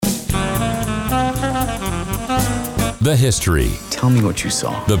The history. Tell me what you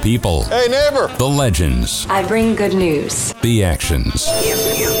saw. The people. Hey, neighbor! The legends. I bring good news. The actions.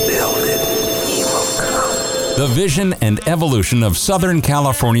 If you build it, he will come. The vision and evolution of Southern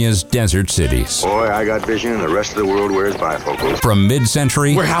California's desert cities. Boy, I got vision and the rest of the world wears bifocals. From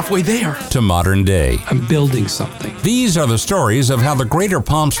mid-century We're halfway there. to modern day. I'm building something. These are the stories of how the Greater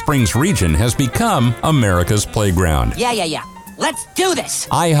Palm Springs region has become America's playground. Yeah. Let's do this!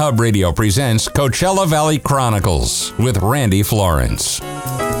 iHub Radio presents Coachella Valley Chronicles with Randy Florence.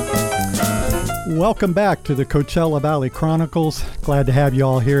 Welcome back to the Coachella Valley Chronicles. Glad to have you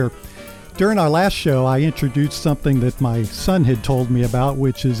all here. During our last show, I introduced something that my son had told me about,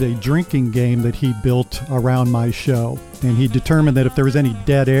 which is a drinking game that he built around my show. And he determined that if there was any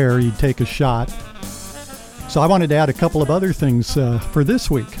dead air, he'd take a shot. So I wanted to add a couple of other things for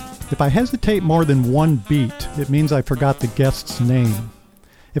this week. If I hesitate more than one beat, it means I forgot the guest's name.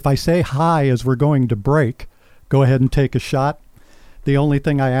 If I say hi as we're going to break, go ahead and take a shot. The only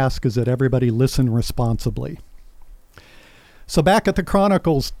thing I ask is that everybody listen responsibly. So back at the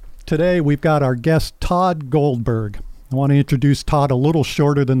Chronicles, today we've got our guest Todd Goldberg. I want to introduce Todd a little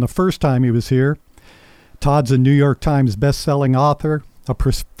shorter than the first time he was here. Todd's a New York Times best-selling author, a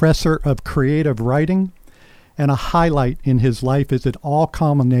professor of creative writing, and a highlight in his life is it all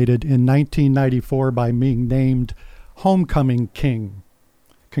culminated in 1994 by being named Homecoming King.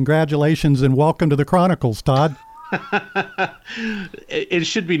 Congratulations and welcome to the Chronicles, Todd. It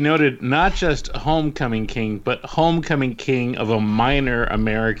should be noted, not just Homecoming King, but Homecoming King of a minor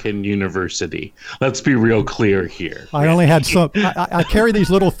American university. Let's be real clear here. I only had I carry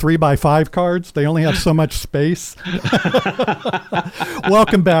these little 3x5 cards. They only have so much space.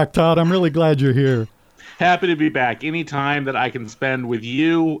 Welcome back, Todd. I'm really glad you're here. Happy to be back. Any time that I can spend with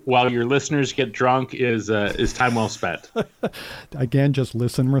you while your listeners get drunk is time well spent. Again, just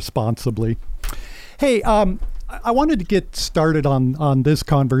listen responsibly. Hey, I wanted to get started on this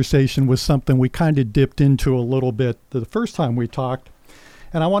conversation with something we kind of dipped into a little bit the first time we talked.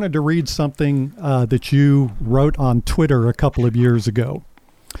 And I wanted to read something that you wrote on Twitter a couple of years ago.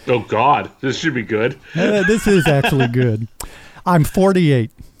 Oh, God. This should be good. This is actually good. I'm 48.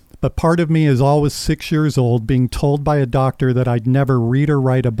 But part of me is always 6 years old being told by a doctor that I'd never read or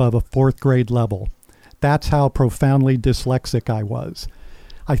write above a fourth grade level. That's how profoundly dyslexic I was.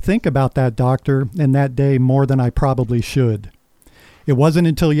 I think about that doctor and that day more than I probably should. It wasn't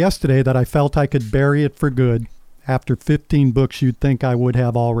until yesterday that I felt I could bury it for good after 15 books you'd think I would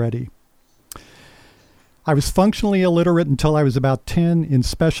have already. I was functionally illiterate until I was about 10, in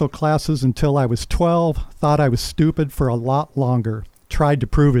special classes until I was 12, thought I was stupid for a lot longer. Tried to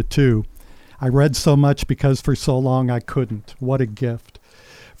prove it too. I read so much because for so long I couldn't. What a gift.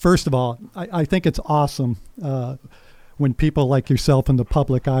 First of all, I think it's awesome when people like yourself in the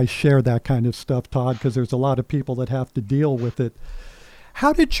public eye share that kind of stuff, Todd, because there's a lot of people that have to deal with it.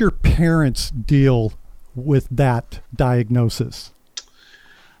 How did your parents deal with that diagnosis?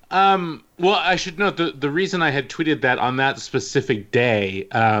 Well, I should note the reason I had tweeted that on that specific day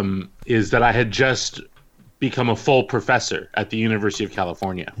is that I had just become a full professor at the University of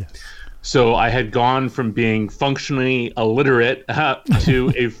California. Yes. So I had gone from being functionally illiterate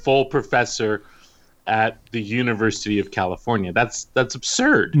to a full professor at the University of California. That's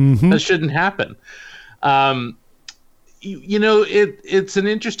absurd. Mm-hmm. That shouldn't happen. It's an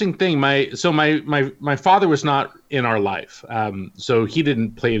interesting thing. My father was not in our life, so he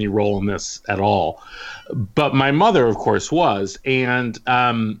didn't play any role in this at all. But my mother, of course, was, and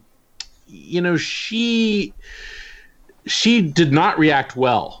she did not react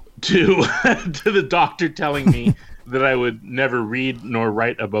well to the doctor telling me that I would never read nor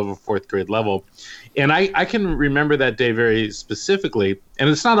write above a fourth grade level. And I can remember that day very specifically. And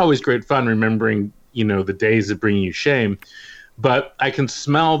it's not always great fun remembering, the days that bring you shame. But I can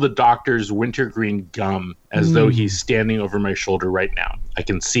smell the doctor's wintergreen gum as though he's standing over my shoulder right now. I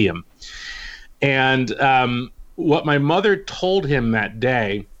can see him. And what my mother told him that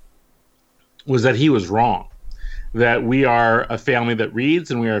day was that he was wrong, that we are a family that reads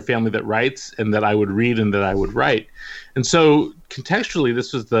and we are a family that writes, and that I would read and that I would write. And so contextually,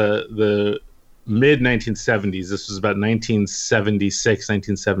 this was the mid-1970s. This was about 1976,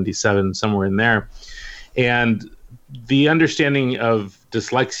 1977, somewhere in there. And the understanding of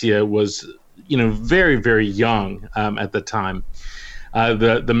dyslexia was, very, very young at the time.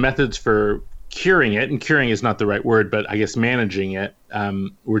 The methods for curing it, and curing is not the right word, but I guess managing it,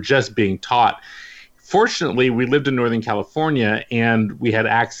 were just being taught. Fortunately, we lived in Northern California, and we had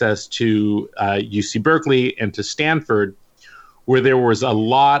access to UC Berkeley and to Stanford, where there was a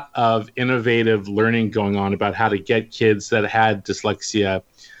lot of innovative learning going on about how to get kids that had dyslexia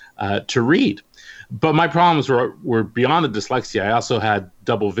to read. But my problems were beyond the dyslexia. I also had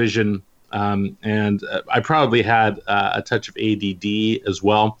double vision, and I probably had a touch of ADD as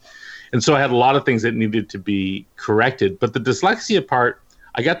well. And so I had a lot of things that needed to be corrected. But the dyslexia part,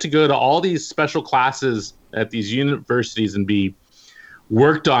 I got to go to all these special classes at these universities and be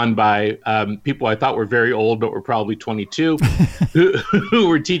worked on by people I thought were very old, but were probably 22, who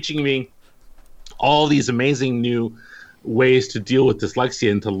were teaching me all these amazing new ways to deal with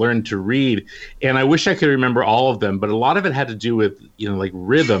dyslexia and to learn to read. And I wish I could remember all of them, but a lot of it had to do with, like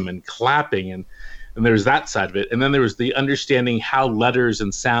rhythm and clapping, and there's that side of it. And then there was the understanding how letters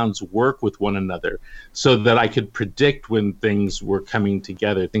and sounds work with one another so that I could predict when things were coming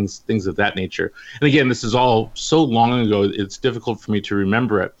together, things of that nature. And again, this is all so long ago, it's difficult for me to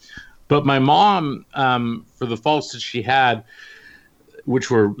remember it. But my mom, for the faults that she had, which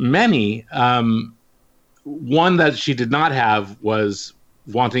were many, one that she did not have was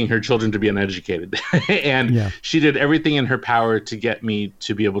wanting her children to be uneducated. And she did everything in her power to get me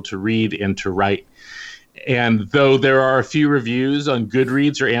to be able to read and to write. And though there are a few reviews on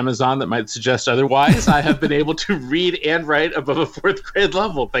Goodreads or Amazon that might suggest otherwise, I have been able to read and write above a 4th grade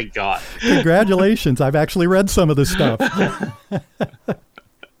level, thank God. Congratulations. I've actually read some of this stuff.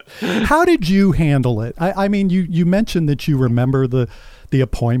 How did you handle it? I mean, you mentioned that you remember the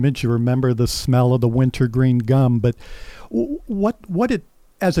appointment, you remember the smell of the wintergreen gum, but what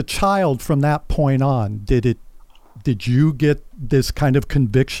as a child from that point on, did you get this kind of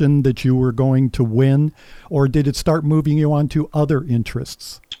conviction that you were going to win, or did it start moving you on to other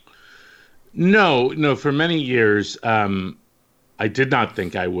interests? No, for many years, I did not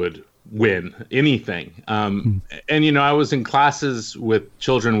think I would win anything. And, I was in classes with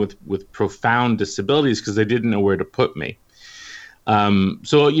children with profound disabilities because they didn't know where to put me.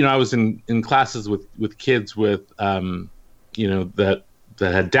 So I was in classes with kids with, that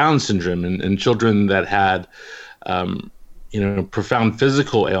had Down syndrome and children that had, profound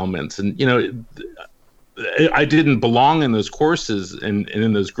physical ailments. And, I didn't belong in those courses and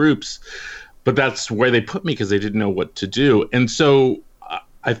in those groups, but that's where they put me because they didn't know what to do. And so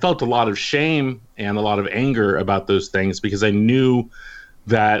I felt a lot of shame and a lot of anger about those things because I knew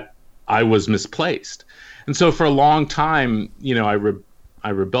that I was misplaced. And so for a long time, I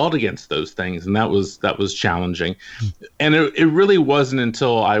rebelled against those things, and that was challenging. And it really wasn't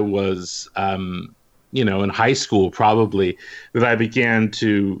until I was, in high school probably that I began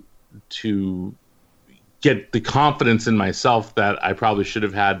to get the confidence in myself that I probably should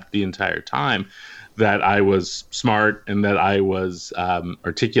have had the entire time, that I was smart and that I was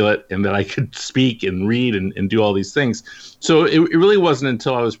articulate and that I could speak and read and do all these things. So it really wasn't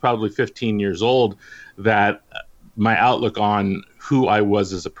until I was probably 15 years old that my outlook on who I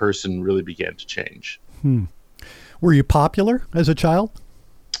was as a person really began to change. Were you popular as a child?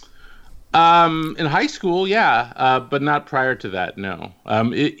 In high school, yeah, but not prior to that, no.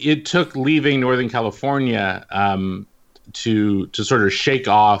 It took leaving Northern California to sort of shake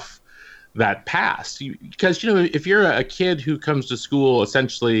off that past. Because, if you're a kid who comes to school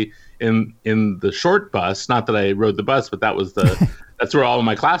essentially in the short bus, not that I rode the bus, but that's where all of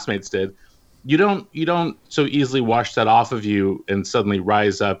my classmates did, you don't so easily wash that off of you and suddenly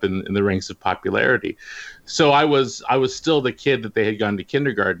rise up in the ranks of popularity. So I was still the kid that they had gone to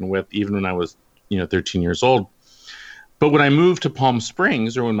kindergarten with, even when I was 13 years old. But when I moved to Palm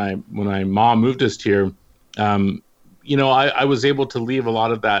Springs, or when my mom moved us here, I was able to leave a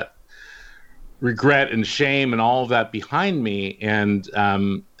lot of that regret and shame and all of that behind me, and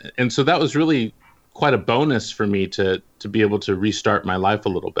so that was really quite a bonus for me to be able to restart my life a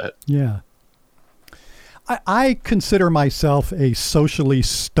little bit. Yeah. I consider myself a socially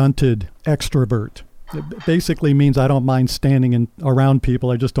stunted extrovert. It basically means I don't mind standing around people.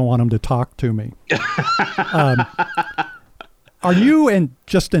 I just don't want them to talk to me. Are you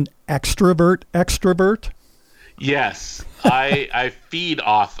just an extrovert? Yes, I feed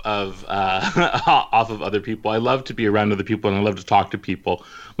off of other people. I love to be around other people, and I love to talk to people.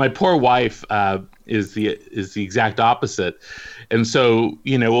 My poor wife is the exact opposite, and so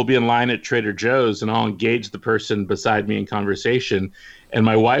we'll be in line at Trader Joe's, and I'll engage the person beside me in conversation, and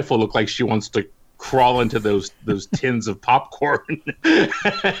my wife will look like she wants to crawl into those tins of popcorn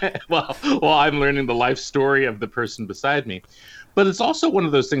while I'm learning the life story of the person beside me. But it's also one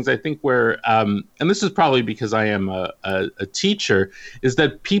of those things, I think, where, and this is probably because I am a teacher, is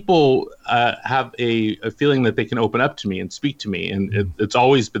that people have a feeling that they can open up to me and speak to me. And it's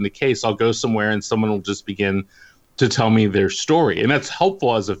always been the case. I'll go somewhere and someone will just begin to tell me their story. And that's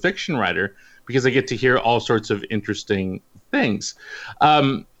helpful as a fiction writer because I get to hear all sorts of interesting things.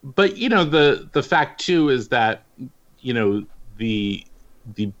 But, the fact, too, is that, the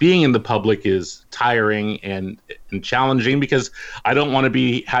being in the public is tiring and challenging, because I don't want to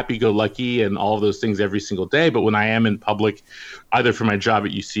be happy-go-lucky and all of those things every single day. But when I am in public, either for my job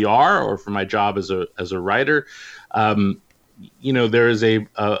at UCR or for my job as a writer, there is a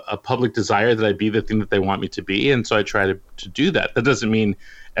public desire that I be the thing that they want me to be, and so I try to do that. That doesn't mean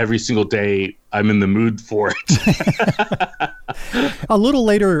every single day I'm in the mood for it. A little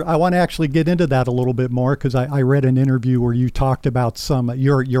later, I want to actually get into that a little bit more, because I read an interview where you talked about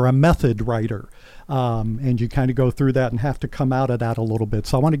you're a method writer, and you kind of go through that and have to come out of that a little bit.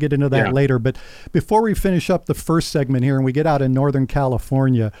 So I want to get into that later. But before we finish up the first segment here and we get out in Northern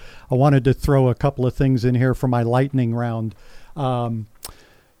California, I wanted to throw a couple of things in here for my lightning round.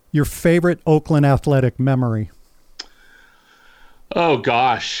 Your favorite Oakland Athletic memory? Oh,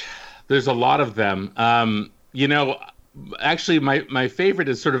 gosh, there's a lot of them. Actually, my favorite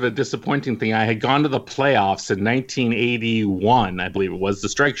is sort of a disappointing thing. I had gone to the playoffs in 1981, I believe it was, the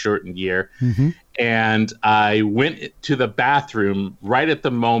strike-shortened year, and I went to the bathroom right at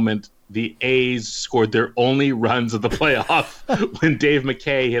the moment the A's scored their only runs of the playoff when Dave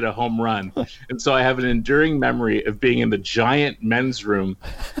McKay hit a home run. And so I have an enduring memory of being in the giant men's room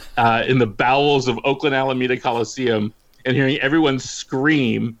in the bowels of Oakland Alameda Coliseum and hearing everyone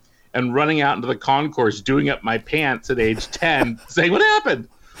scream and running out into the concourse, doing up my pants at age 10, saying, "What happened?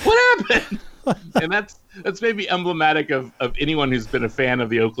 What happened?" And that's maybe emblematic of anyone who's been a fan of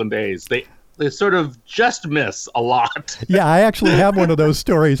the Oakland A's. They sort of just miss a lot. Yeah, I actually have one of those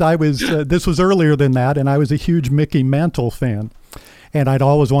stories. I was this was earlier than that, and I was a huge Mickey Mantle fan. And I'd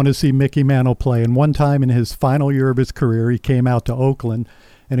always wanted to see Mickey Mantle play. And one time in his final year of his career, he came out to Oakland.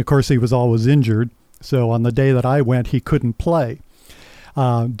 And, of course, he was always injured. So on the day that I went, he couldn't play.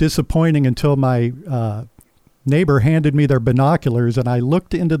 Disappointing until my neighbor handed me their binoculars, and I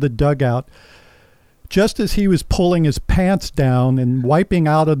looked into the dugout just as he was pulling his pants down and wiping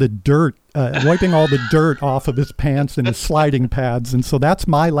out of the dirt, wiping all the dirt off of his pants and his sliding pads. And so that's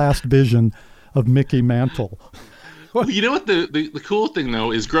my last vision of Mickey Mantle. Well, you know what the cool thing,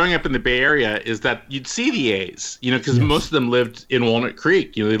 though, is growing up in the Bay Area is that you'd see the A's, because most of them lived in Walnut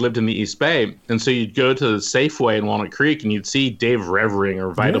Creek. They lived in the East Bay. And so you'd go to the Safeway in Walnut Creek and you'd see Dave Revering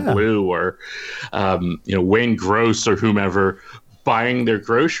or Vita Blue or, Wayne Gross or whomever buying their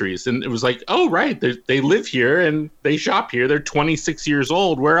groceries. And it was like, oh, right, they live here and they shop here. They're 26 years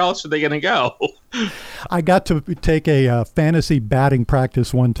old. Where else are they going to go? I got to take a fantasy batting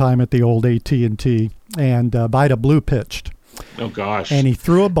practice one time at the old AT&T, and Vita Blue pitched. Oh, gosh. And he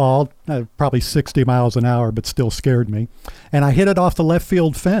threw a ball, probably 60 miles an hour, but still scared me. And I hit it off the left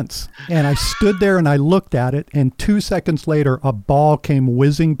field fence. And I stood there and I looked at it. And 2 seconds later, a ball came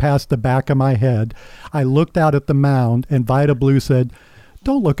whizzing past the back of my head. I looked out at the mound, and Vita Blue said,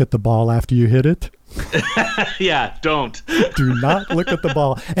 "Don't look at the ball after you hit it." Yeah, don't. Do not look at the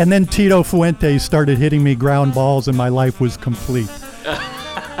ball. And then Tito Fuentes started hitting me ground balls, and my life was complete.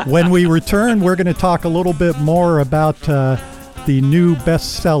 When we return, we're going to talk a little bit more about the new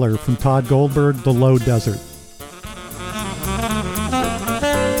bestseller from Todd Goldberg, The Low Desert.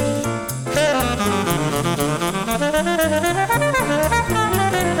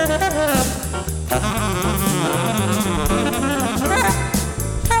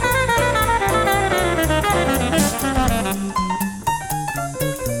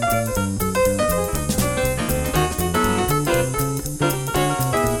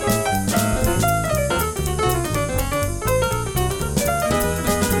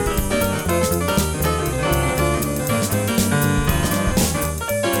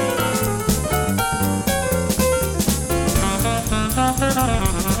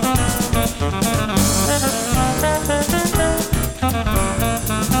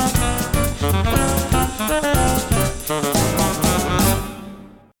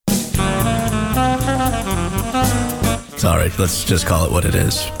 Let's just call it what it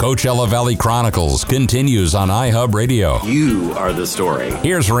is. Coachella Valley Chronicles continues on iHub Radio. You are the story.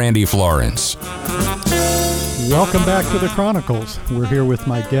 Here's Randy Florence. Welcome back to the Chronicles. We're here with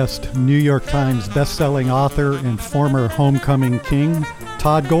my guest, New York Times bestselling author and former homecoming king,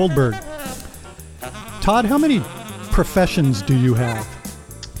 Todd Goldberg. Todd, how many professions do you have?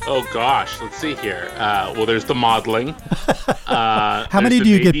 Oh, gosh. Let's see here. Well, there's the modeling. How many do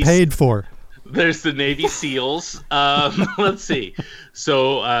you get paid for? There's the Navy SEALs. Let's see.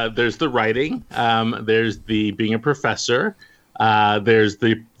 So there's the writing. There's the being a professor. There's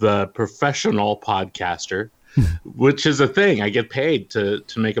the professional podcaster, which is a thing. I get paid to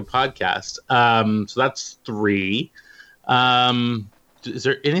make a podcast. So that's 3. Is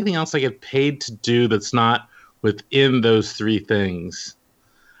there anything else I get paid to do that's not within those 3 things?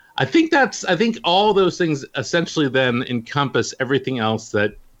 I think all those things essentially then encompass everything else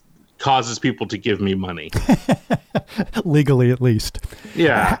that causes people to give me money. Legally, at least.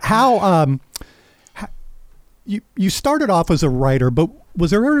 Yeah. How you started off as a writer, but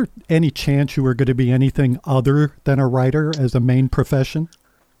was there ever any chance you were going to be anything other than a writer as a main profession?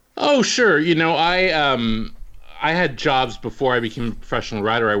 Oh, sure. I had jobs before I became a professional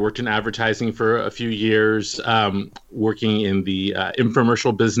writer. I worked in advertising for a few years, working in the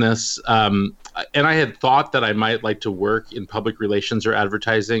infomercial business. And I had thought that I might like to work in public relations or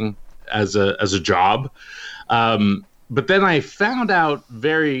advertising as a job. But then I found out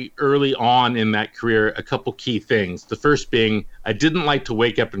very early on in that career a couple key things. The first being I didn't like to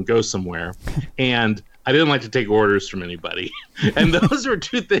wake up and go somewhere, and I didn't like to take orders from anybody. And those were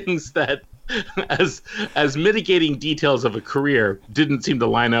two things that, as mitigating details of a career, didn't seem to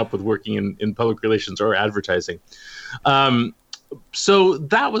line up with working in public relations or advertising. So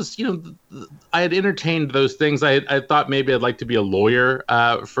that was, I had entertained those things. I thought maybe I'd like to be a lawyer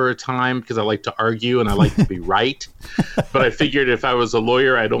for a time because I like to argue and I like to be right. But I figured if I was a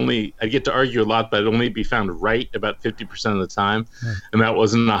lawyer, I'd get to argue a lot, but I'd only be found right about 50% of the time. And that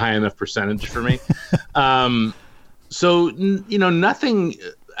wasn't a high enough percentage for me. So, nothing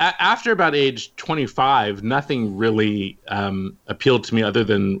after about age 25, nothing really appealed to me other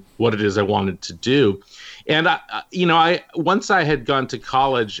than what it is I wanted to do. And I once I had gone to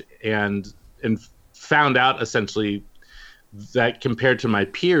college and found out essentially that compared to my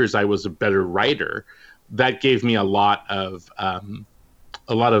peers, I was a better writer. That gave me it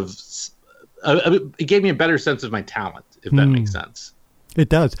gave me a better sense of my talent, if that makes sense. It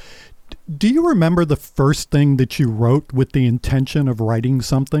does. Do you remember the first thing that you wrote with the intention of writing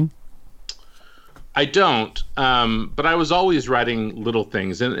something? I don't, but I was always writing little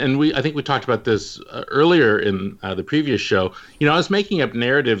things, and I think we talked about this earlier in the previous show. I was making up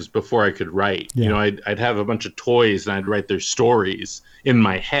narratives before I could write. Yeah. I'd have a bunch of toys and I'd write their stories in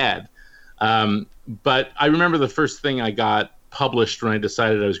my head. But I remember the first thing I got published when I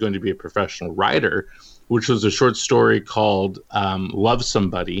decided I was going to be a professional writer, which was a short story called "Love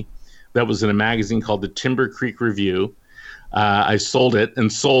Somebody," that was in a magazine called the Timber Creek Review. I sold it,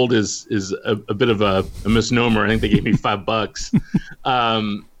 and sold is a bit of a misnomer. I think they gave me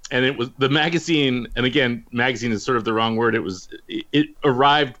 $5. And it was the magazine, and again, magazine is sort of the wrong word. It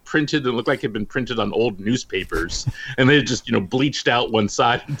arrived printed and looked like it had been printed on old newspapers, and they just bleached out one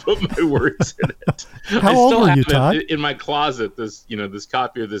side and put my words in it. How old were you, Todd? In my closet, this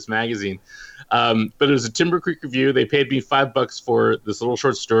copy of this magazine. But it was a Timber Creek Review. They paid me $5 for this little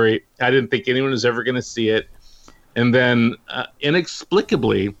short story. I didn't think anyone was ever going to see it. And then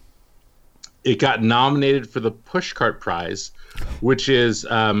inexplicably, it got nominated for the Pushcart Prize, which is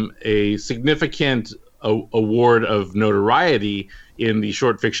a significant award of notoriety in the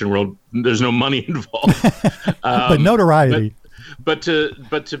short fiction world. There's no money involved, but notoriety. But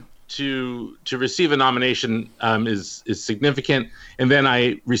to receive a nomination is significant. And then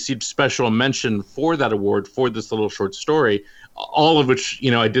I received special mention for that award for this little short story, all of which,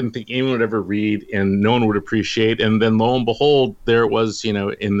 I didn't think anyone would ever read and no one would appreciate. And then lo and behold, there it was,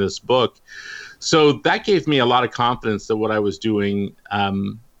 in this book. So that gave me a lot of confidence that what I was doing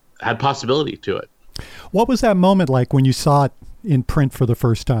had possibility to it. What was that moment like when you saw it in print for the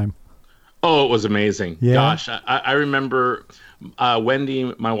first time? Oh, it was amazing. Yeah. Gosh, I remember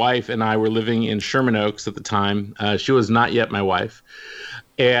Wendy, my wife, and I were living in Sherman Oaks at the time. She was not yet my wife.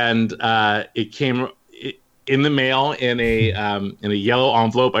 And it came in the mail in a yellow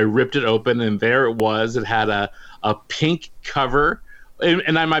envelope. I ripped it open, and there it was. It had a pink cover.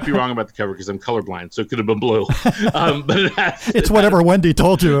 And I might be wrong about the cover because I'm colorblind, so it could have been blue. But it's whatever Wendy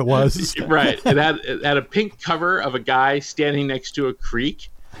told you it was. Right. It had a pink cover of a guy standing next to a creek.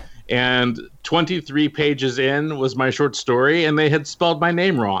 And 23 pages in was my short story, and they had spelled my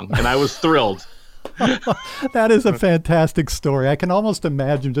name wrong, and I was thrilled. That is a fantastic story. I can almost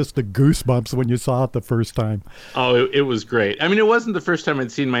imagine just the goosebumps when you saw it the first time. Oh, it was great. I mean, it wasn't the first time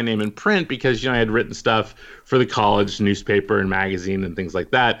I'd seen my name in print because, I had written stuff for the college newspaper and magazine and things like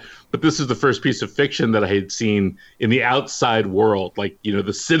that. But this is the first piece of fiction that I had seen in the outside world, like,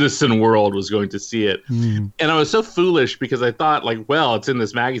 the citizen world was going to see it. And I was so foolish because I thought, well, it's in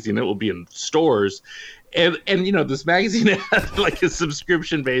this magazine. It will be in stores. And this magazine had like a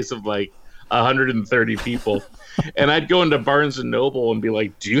subscription base of 130 people, and I'd go into Barnes and Noble and be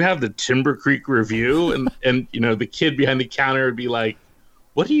like, "Do you have the Timber Creek Review?" And the kid behind the counter would be like,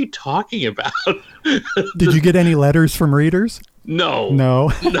 "What are you talking about?" Did you get any letters from readers? No,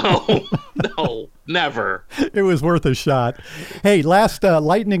 never. It was worth a shot. Hey, last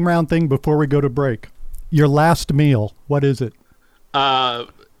lightning round thing before we go to break. Your last meal, what is it?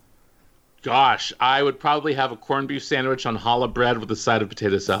 Gosh, I would probably have a corned beef sandwich on challah bread with a side of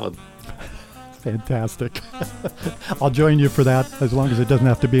potato salad. Fantastic. I'll join you for that as long as it doesn't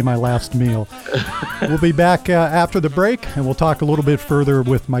have to be my last meal. We'll be back after the break, and we'll talk a little bit further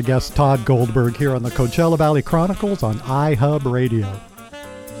with my guest Todd Goldberg here on the Coachella Valley Chronicles on iHub Radio.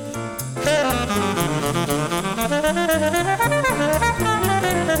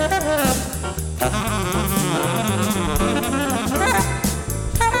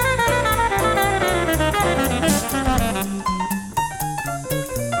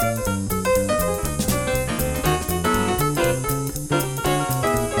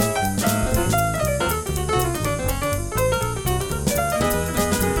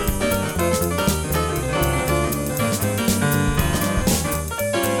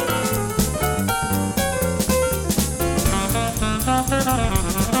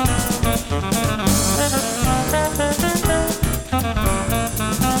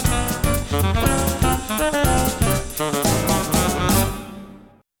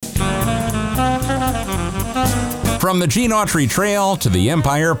 From the Gene Autry Trail to the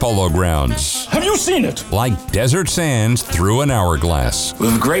Empire Polo Grounds. Have you seen it? Like desert sands through an hourglass.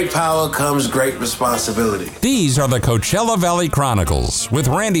 With great power comes great responsibility. These are the Coachella Valley Chronicles with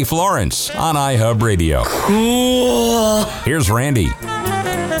Randy Florence on iHub Radio. Cool. Here's Randy.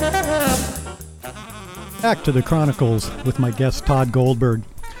 Back to the Chronicles with my guest Todd Goldberg.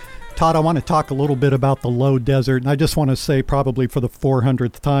 Todd, I want to talk a little bit about the Low Desert, and I just want to say probably for the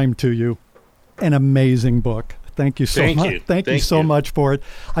 400th time to you, an amazing book. Thank you so much. Thank you so much for it.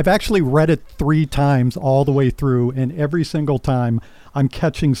 I've actually read it 3 times all the way through, and every single time I'm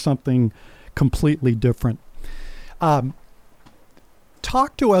catching something completely different. Talk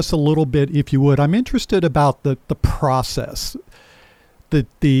to us a little bit, if you would. I'm interested about the process,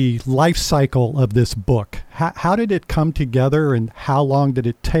 the life cycle of this book. How did it come together, and how long did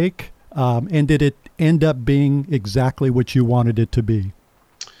it take? And did it end up being exactly what you wanted it to be?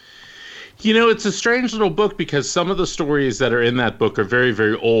 You know, it's a strange little book because some of the stories that are in that book are very,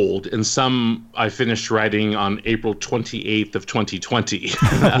 very old, and some I finished writing on April 28th of 2020,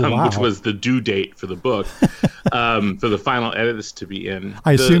 Wow. which was the due date for the book, for the final edits to be in.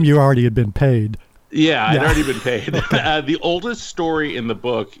 I assume you already had been paid. Yeah, I'd already been paid. The oldest story in the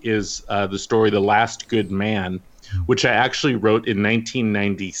book is the story The Last Good Man, which I actually wrote in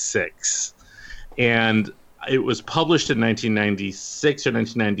 1996. And it was published in 1996 or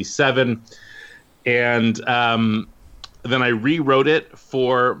 1997, and then I rewrote it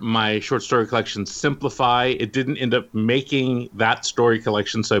for my short story collection, Simplify. It didn't end up making that story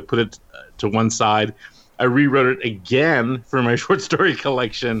collection, so I put it to one side. I rewrote it again for my short story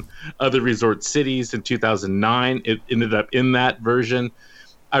collection, Other Resort Cities, in 2009. It ended up in that version.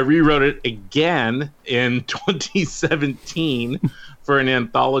 I rewrote it again in 2017 for an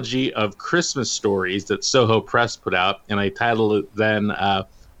anthology of Christmas stories that Soho Press put out, and I titled it then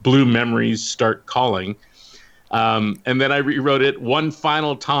Blue Memories Start Calling. And then I rewrote it one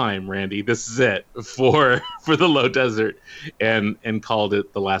final time, Randy, this is it, for the Low Desert, and called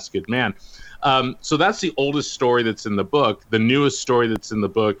it The Last Good Man. So that's the oldest story that's in the book. The newest story that's in the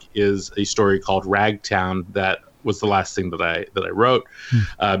book is a story called Ragtown that was the last thing that I wrote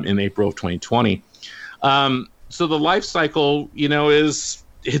in April of 2020. So the life cycle, you know, it's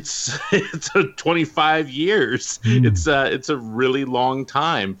 25 years. It's a really long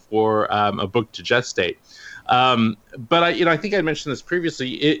time for a book to gestate. But I think I mentioned this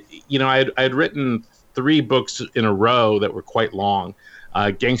previously. I had written 3 books in a row that were quite long.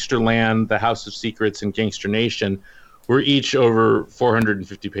 Gangsterland, The House of Secrets, and Gangster Nation were each over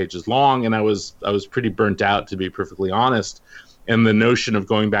 450 pages long, and I was pretty burnt out, to be perfectly honest. And the notion of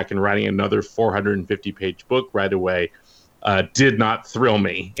going back and writing another 450-page book right away did not thrill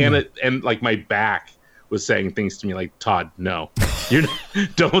me. And like my back was saying things to me like, Todd, no, you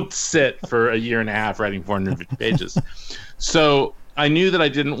don't sit for a year and a half writing 450 pages. So I knew that I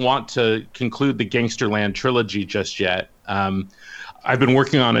didn't want to conclude the Gangsterland trilogy just yet. I've been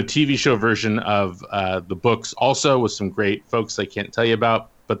working on a TV show version of the books also with some great folks I can't tell you about,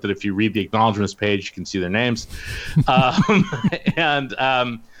 but that if you read the acknowledgments page, you can see their names. And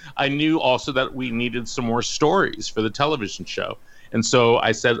I knew also that we needed some more stories for the television show. And so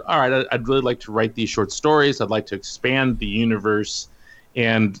I said, all right, I'd really like to write these short stories. I'd like to expand the universe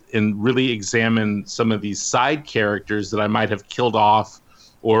and really examine some of these side characters that I might have killed off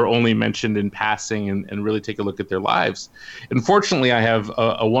or only mentioned in passing, and really take a look at their lives. And fortunately, I have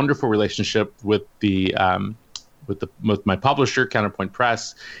a wonderful relationship with with my publisher, Counterpoint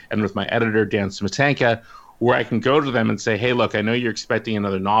Press, and with my editor, Dan Smetanka, where I can go to them and say, hey, look, I know you're expecting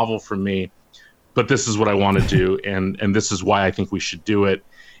another novel from me, but this is what I want to do, and this is why I think we should do it.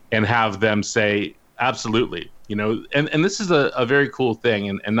 and have them say, absolutely, and this is a very cool thing,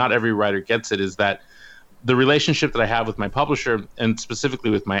 and not every writer gets it, is that the relationship that I have with my publisher, and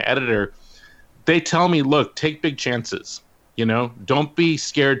specifically with my editor, they tell me, look, take big chances. Don't be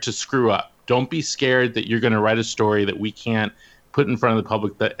scared to screw up. Don't be scared that you're going to write a story that we can't put in front of the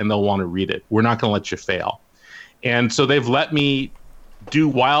public and they'll want to read it. We're not going to let you fail. And so they've let me do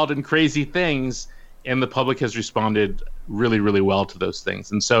wild and crazy things, and the public has responded really, really well to those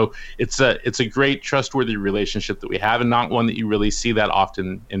things. And so it's a great, trustworthy relationship that we have, and not one that you really see that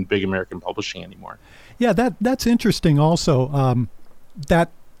often in big American publishing anymore. Yeah, that's interesting also.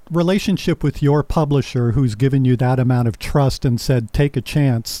 That relationship with your publisher, who's given you that amount of trust and said, take a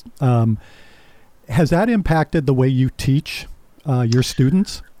chance, has that impacted the way you teach your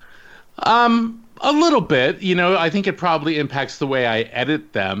students? A little bit. I think it probably impacts the way I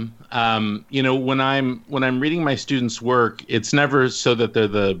edit them. When I'm reading my students' work, it's never so that they're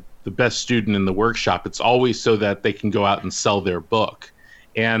the best student in the workshop. It's always so that they can go out and sell their book.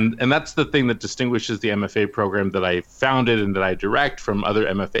 And that's the thing that distinguishes the MFA program that I founded and that I direct from other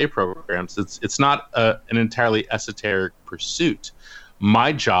MFA programs. It's not an entirely esoteric pursuit.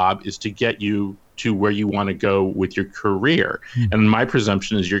 My job is to get you to where you want to go with your career. And my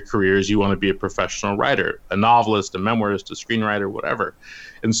presumption is your career is you want to be a professional writer, a novelist, a memoirist, a screenwriter, whatever.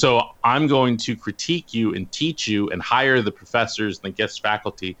 And so I'm going to critique you and teach you and hire the professors and the guest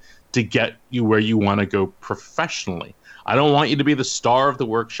faculty to get you where you want to go professionally. I don't want you to be the star of the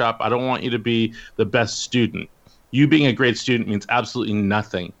workshop. I don't want you to be the best student. You being a great student means absolutely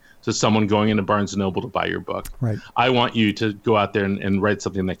nothing to someone going into Barnes & Noble to buy your book. Right. I want you to go out there and write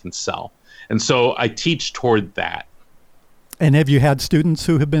something that can sell. And so I teach toward that. And have you had students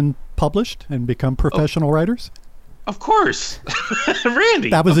who have been published and become professional writers? Of course. Randy.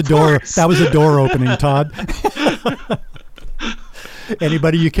 That was a door. That was a door opening, Todd.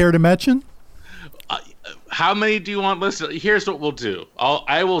 Anybody you care to mention? How many do you want listed? Here's what we'll do.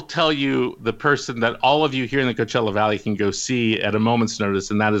 I will tell you the person that all of you here in the Coachella Valley can go see at a moment's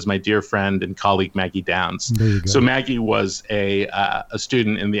notice, and that is my dear friend and colleague, Maggie Downs. There you go. So Maggie was a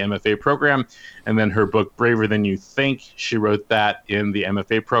student in the MFA program, and then her book, Braver Than You Think, she wrote that in the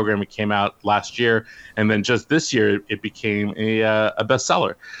MFA program. It came out last year, and then just this year, it became a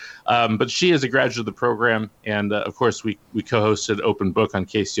bestseller. But she is a graduate of the program, and of course we co-hosted Open Book on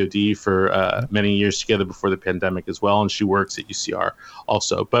KCOD for many years together before the pandemic as well, and she works at UCR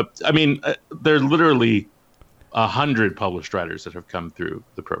also. But I mean, there are literally 100 published writers that have come through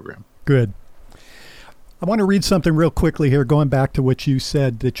the program. Good. I want to read something real quickly here, going back to what you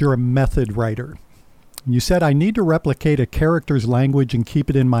said, that you're a method writer. You said, I need to replicate a character's language and keep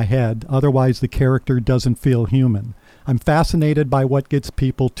it in my head, otherwise the character doesn't feel human. I'm fascinated by what gets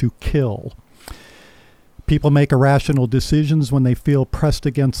people to kill. People make irrational decisions when they feel pressed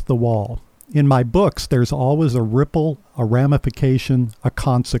against the wall. In my books, there's always a ripple, a ramification, a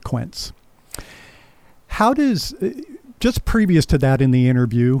consequence. How does, just previous to that in the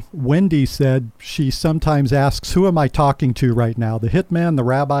interview, Wendy said she sometimes asks, who am I talking to right now? The hitman, the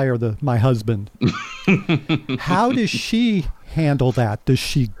rabbi, or my husband? How does she handle that? Does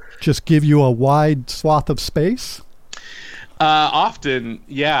she just give you a wide swath of space? Often,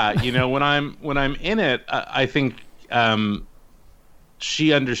 yeah. When I'm in it, I think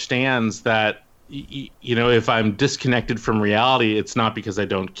she understands that, if I'm disconnected from reality, it's not because I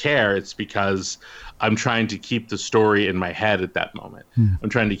don't care. It's because I'm trying to keep the story in my head at that moment. I'm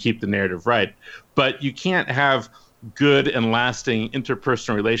trying to keep the narrative right. But you can't have good and lasting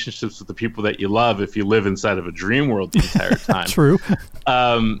interpersonal relationships with the people that you love if you live inside of a dream world the entire time. True.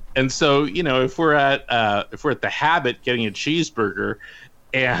 And so, if we're at the Habit getting a cheeseburger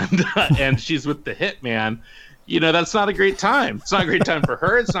and she's with the hitman, that's not a great time. It's not a great time for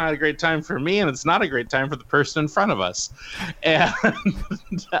her. It's not a great time for me. And it's not a great time for the person in front of us. And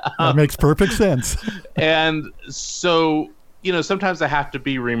that makes perfect sense. And so, sometimes I have to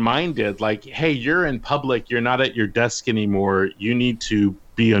be reminded, like, hey, you're in public. You're not at your desk anymore. You need to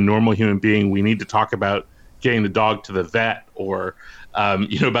be a normal human being. We need to talk about getting the dog to the vet, or,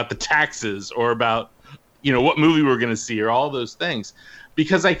 about the taxes, or about, what movie we're going to see, or all those things.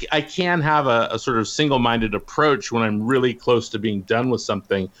 Because I can have a sort of single-minded approach when I'm really close to being done with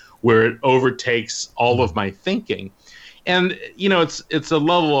something where it overtakes all of my thinking. And, it's a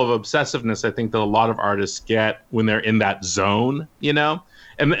level of obsessiveness I think that a lot of artists get when they're in that zone,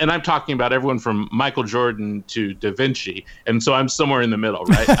 And I'm talking about everyone from Michael Jordan to Da Vinci. And so I'm somewhere in the middle,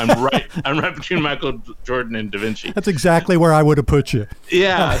 right? I'm right between Michael Jordan and Da Vinci. That's exactly where I would have put you.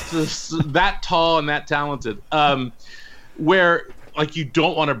 Yeah, that tall and that talented. Where, like, you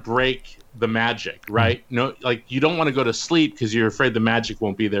don't want to break the magic, right? No, like you don't want to go to sleep because you're afraid the magic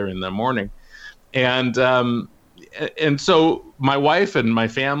won't be there in the morning. And so my wife and my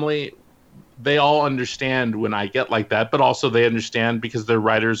family, they all understand when I get like that, but also they understand because they're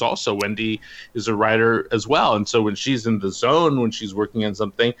writers also. Wendy is a writer as well. And so when she's in the zone, when she's working on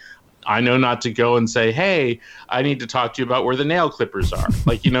something, I know not to go and say, hey, I need to talk to you about where the nail clippers are.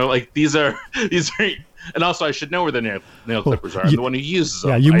 Like, like these are, and also I should know where the nail clippers are. I'm the one who uses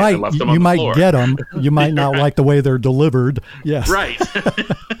them. Yeah, you might get them. You might not like the way they're delivered. Yes. Right.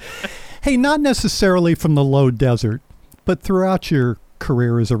 Hey, not necessarily from the low desert, but throughout your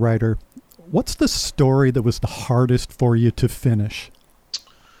career as a writer, what's the story that was the hardest for you to finish?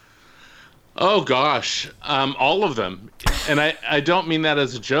 Oh, gosh. All of them. And I don't mean that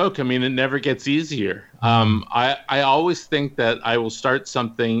as a joke. I mean, it never gets easier. I always think that I will start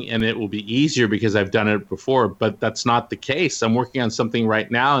something and it will be easier because I've done it before, but that's not the case. I'm working on something right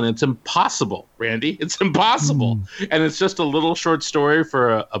now and it's impossible, Randy. It's impossible. And it's just a little short story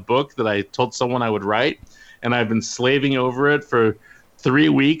for a book that I told someone I would write. And I've been slaving over it for 3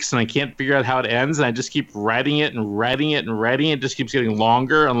 weeks and I can't figure out how it ends. And I just keep writing it and writing it and writing it. It just keeps getting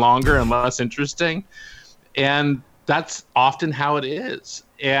longer and longer and less interesting. And that's often how it is.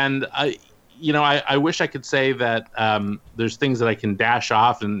 And I wish I could say that there's things that I can dash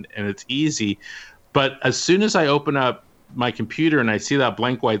off and it's easy. But as soon as I open up my computer and I see that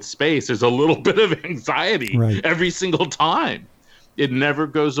blank white space, there's a little bit of anxiety every single time. It never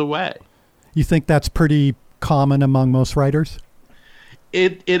goes away. You think that's pretty common among most writers?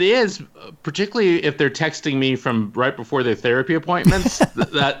 It is, particularly if they're texting me from right before their therapy appointments.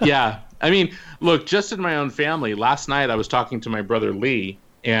 Yeah. I mean, look, just in my own family, last night I was talking to my brother Lee,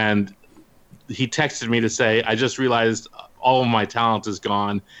 and he texted me to say, I just realized all of my talent is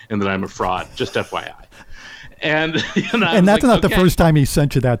gone and that I'm a fraud, just FYI. And that's not the first time he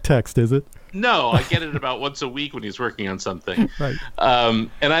sent you that text, is it? No, I get it about once a week when he's working on something. Right.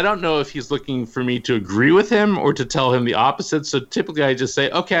 And I don't know if he's looking for me to agree with him or to tell him the opposite. So typically I just say,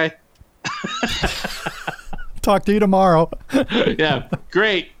 okay. Talk to you tomorrow. Yeah,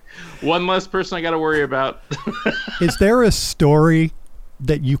 great. One less person I got to worry about. Is there a story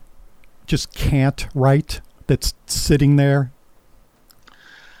that you just can't write that's sitting there?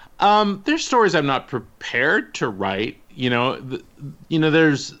 There's stories I'm not prepared to write.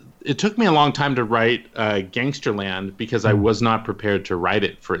 It took me a long time to write Gangsterland because I was not prepared to write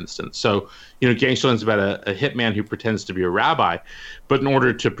it, for instance. So, Gangsterland's about a hitman who pretends to be a rabbi, but in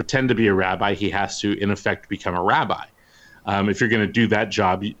order to pretend to be a rabbi, he has to, in effect, become a rabbi. If you're going to do that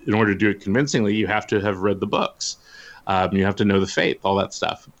job, in order to do it convincingly, you have to have read the books. You have to know the faith, all that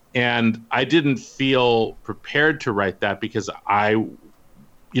stuff. And I didn't feel prepared to write that because I'm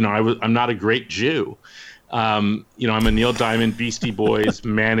not a great Jew. I'm a Neil Diamond, Beastie Boys,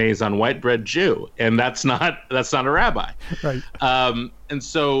 mayonnaise on white bread Jew, and that's not a rabbi. Right. And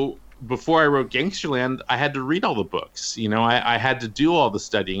so before I wrote Gangsterland, I had to read all the books. I had to do all the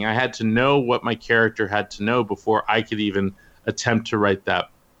studying. I had to know what my character had to know before I could even attempt to write that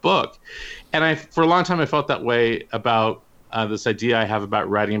book. And for a long time, I felt that way about this idea I have about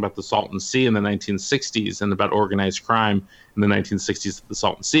writing about the Salton Sea in the 1960s and about organized crime in the 1960s at the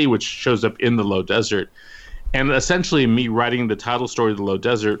Salton Sea, which shows up in the Low Desert. And essentially, me writing the title story of the Low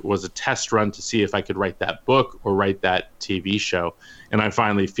Desert was a test run to see if I could write that book or write that TV show. And I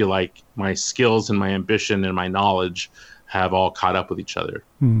finally feel like my skills and my ambition and my knowledge have all caught up with each other.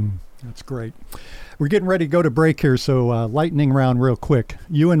 That's great. We're getting ready to go to break here, so lightning round real quick.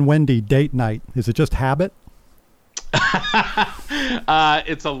 You and Wendy date night. Is it just habit?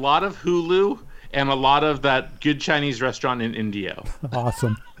 It's a lot of Hulu and a lot of that good Chinese restaurant in Indio.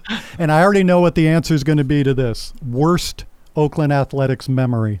 Awesome. And I already know what the answer is going to be to this. Worst Oakland Athletics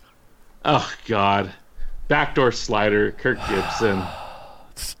memory. Oh, God. Backdoor slider, Kirk Gibson.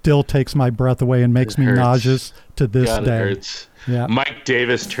 Still takes my breath away and makes me nauseous to this day. It hurts. Yeah. Mike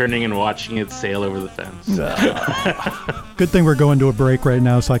Davis turning and watching it sail over the fence. Good thing we're going to a break right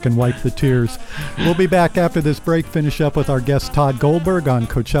now so I can wipe the tears. We'll be back after this break, finish up with our guest Todd Goldberg on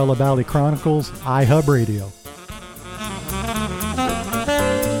Coachella Valley Chronicles, iHub Radio.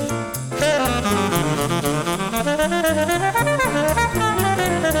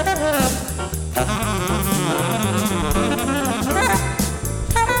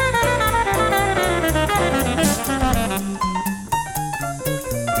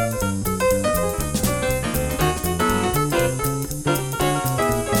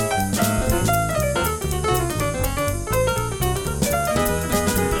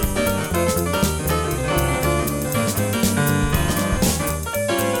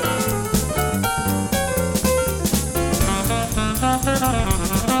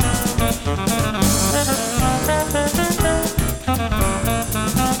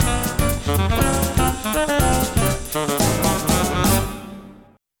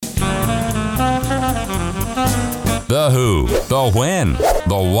 The who, the when,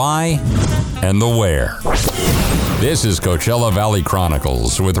 the why, and the where. This is Coachella Valley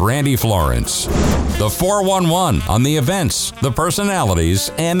Chronicles with Randy Florence. The 411 on the events, the personalities,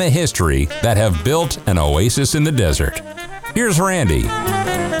 and the history that have built an oasis in the desert. Here's Randy.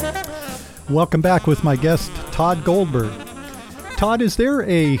 Welcome back with my guest, Todd Goldberg. Todd, is there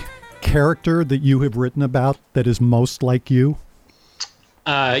a character that you have written about that is most like you?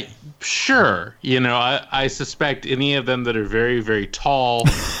 Sure. I suspect any of them that are very, very tall,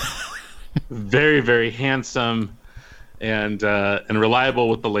 very, very handsome, and reliable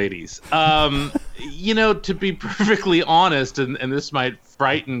with the ladies. To be perfectly honest, and this might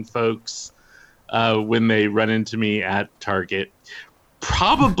frighten folks when they run into me at Target,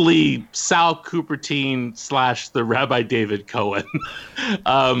 probably Sal Cupertine / the Rabbi David Cohen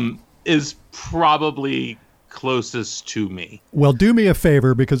is probably closest to me. Well, do me a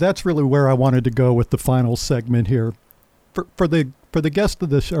favor, because that's really where I wanted to go with the final segment here. For the guest of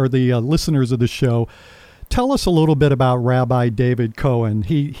this, or the listeners of the show, tell us a little bit about Rabbi David Cohen.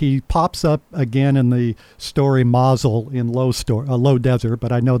 He pops up again in the story Mazel in Low Desert,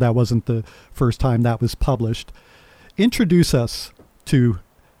 but I know that wasn't the first time that was published. Introduce us to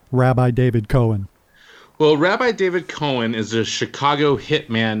Rabbi David Cohen. Well, Rabbi David Cohen is a Chicago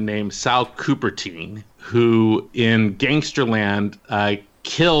hitman named Sal Cupertine, who in Gangsterland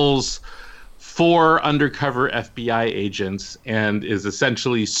kills 4 undercover FBI agents and is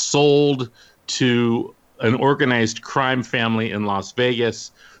essentially sold to an organized crime family in Las Vegas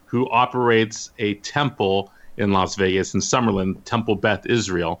who operates a temple in Las Vegas, in Summerlin, Temple Beth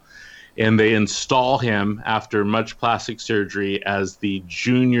Israel. And they install him after much plastic surgery as the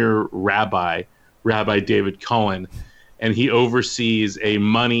junior rabbi, Rabbi David Cohen. And he oversees a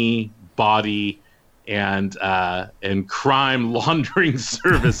money, body, and crime laundering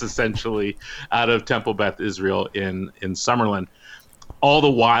service, essentially, out of Temple Beth Israel in Summerlin. All the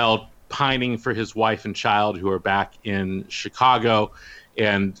while pining for his wife and child, who are back in Chicago,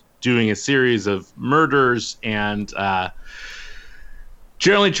 and doing a series of murders and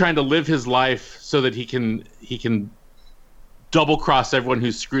generally trying to live his life so that he can double cross everyone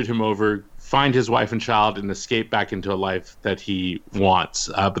who's screwed him over, find his wife and child, and escape back into a life that he wants.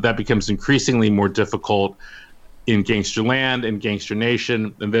 But that becomes increasingly more difficult in Gangsterland and Gangster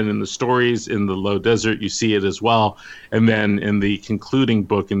Nation, and then in the stories in the Low Desert, you see it as well. And then in the concluding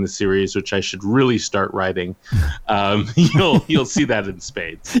book in the series, which I should really start writing, you'll see that in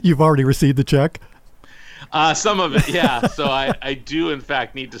spades. You've already received the check? Some of it, yeah. So I do, in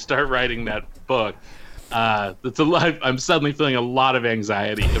fact, need to start writing that book. That's a lot. I'm suddenly feeling a lot of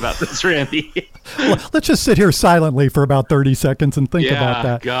anxiety about this, Randy. Well, let's just sit here silently for about 30 seconds and think about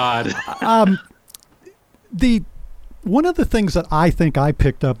that. God. One of the things that I think I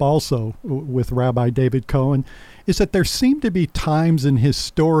picked up also with Rabbi David Cohen is that there seem to be times in his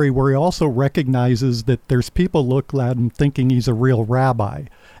story where he also recognizes that there's people look at him thinking he's a real rabbi,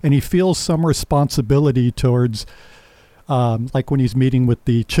 and he feels some responsibility towards, like when he's meeting with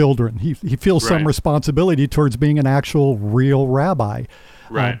the children, he feels some responsibility towards being an actual real rabbi.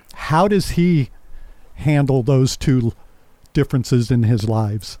 Right. How does he handle those two differences in his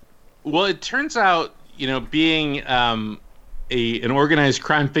lives? Well, it turns out, being an organized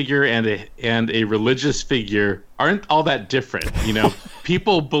crime figure and a religious figure aren't all that different.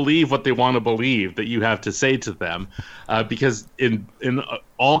 People believe what they want to believe that you have to say to them, because in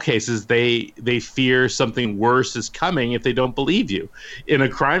all cases they fear something worse is coming if they don't believe you. In a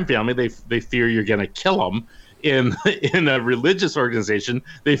crime family, they fear you're going to kill them. In a religious organization,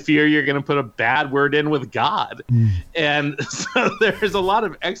 they fear you're going to put a bad word in with God. And so there's a lot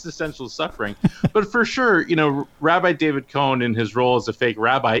of existential suffering. But for sure, Rabbi David Cohen, in his role as a fake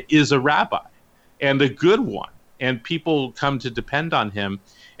rabbi, is a rabbi, and a good one. And people come to depend on him,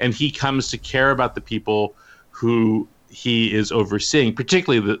 and he comes to care about the people who he is overseeing,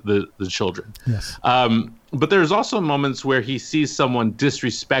 particularly the children. Yes. But there's also moments where he sees someone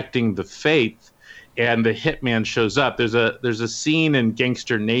disrespecting the faith, and the hitman shows up. There's a scene in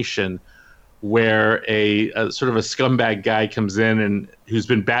Gangster Nation where a sort of a scumbag guy comes in and who's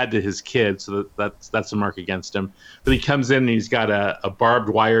been bad to his kids, so that's a mark against him. But he comes in and he's got a barbed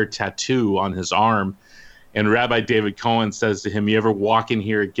wire tattoo on his arm, and Rabbi David Cohen says to him, "You ever walk in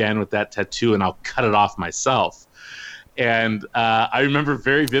here again with that tattoo, and I'll cut it off myself." And I remember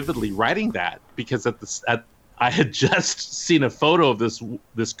very vividly writing that, because I had just seen a photo of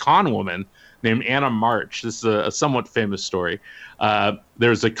this con woman named Anna March. This is a somewhat famous story.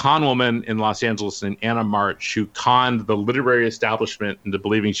 There's a con woman in Los Angeles named Anna March who conned the literary establishment into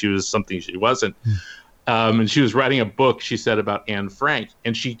believing she was something she wasn't. And she was writing a book, she said, about Anne Frank.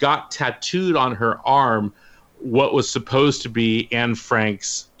 And she got tattooed on her arm what was supposed to be Anne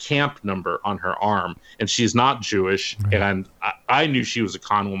Frank's camp number on her arm, and she's not Jewish. Right. And I knew she was a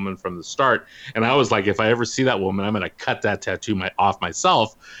con woman from the start, and I was like, if I ever see that woman, I'm going to cut that tattoo off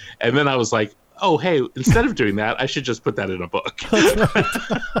myself. And then I was like, oh, hey, instead of doing that, I should just put that in a book.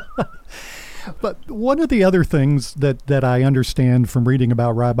 But one of the other things that I understand from reading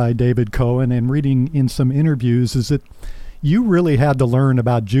about Rabbi David Cohen and reading in some interviews is that you really had to learn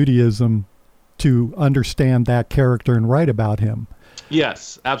about Judaism to understand that character and write about him.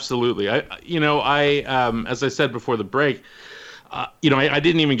 Yes, absolutely. I as I said before the break, I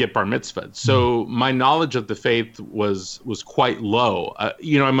didn't even get bar mitzvahed, so my knowledge of the faith was quite low.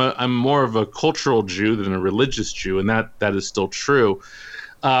 I'm more of a cultural Jew than a religious Jew, and that is still true.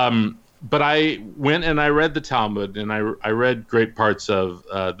 But I went and I read the Talmud, and I read great parts of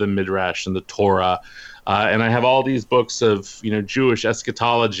the Midrash and the Torah, and I have all these books of Jewish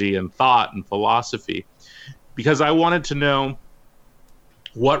eschatology and thought and philosophy, because I wanted to know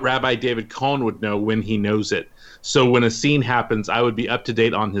what Rabbi David Cohen would know when he knows it. So when a scene happens, I would be up to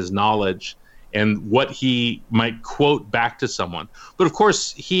date on his knowledge and what he might quote back to someone. But of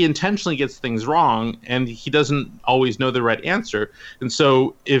course, he intentionally gets things wrong, and he doesn't always know the right answer. And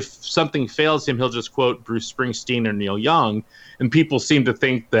so if something fails him, he'll just quote Bruce Springsteen or Neil Young, and people seem to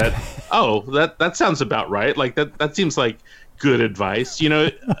think that, oh, that sounds about right. Like that seems like good advice.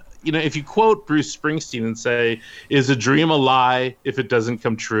 If you quote Bruce Springsteen and say, is a dream a lie if it doesn't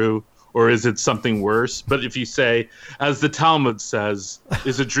come true? Or is it something worse? But if you say, as the Talmud says,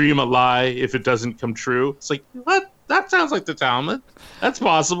 is a dream a lie if it doesn't come true? It's like, what? That sounds like the Talmud. That's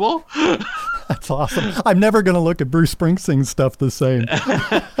possible. That's awesome. I'm never going to look at Bruce Springsteen's stuff the same.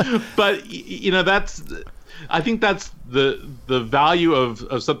 But, I think that's the value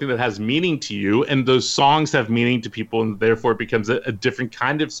of something that has meaning to you, and those songs have meaning to people, and therefore it becomes a different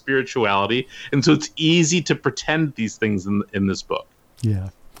kind of spirituality. And so it's easy to pretend these things in this book. Yeah.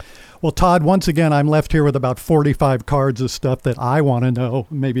 Well, Todd, once again, I'm left here with about 45 cards of stuff that I want to know.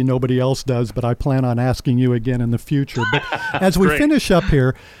 Maybe nobody else does, but I plan on asking you again in the future. But as we finish up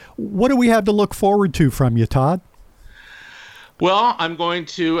here, what do we have to look forward to from you, Todd? Well, I'm going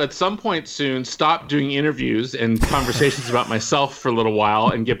to, at some point soon, stop doing interviews and conversations about myself for a little while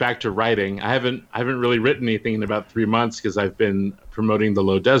and get back to writing. I haven't really written anything in about 3 months because I've been promoting The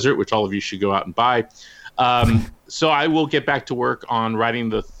Low Desert, which all of you should go out and buy. So I will get back to work on writing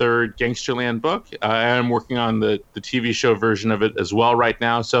the third Gangsterland book. I'm working on the TV show version of it as well right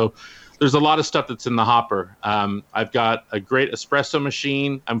now. So there's a lot of stuff that's in the hopper. I've got a great espresso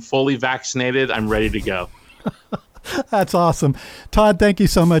machine. I'm fully vaccinated. I'm ready to go. That's awesome. Todd, thank you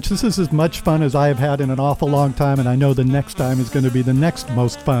so much. This is as much fun as I have had in an awful long time, and I know the next time is going to be the next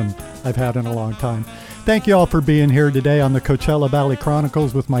most fun I've had in a long time. Thank you all for being here today on the Coachella Valley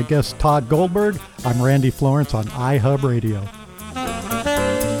Chronicles with my guest Todd Goldberg. I'm Randy Florence on iHub Radio.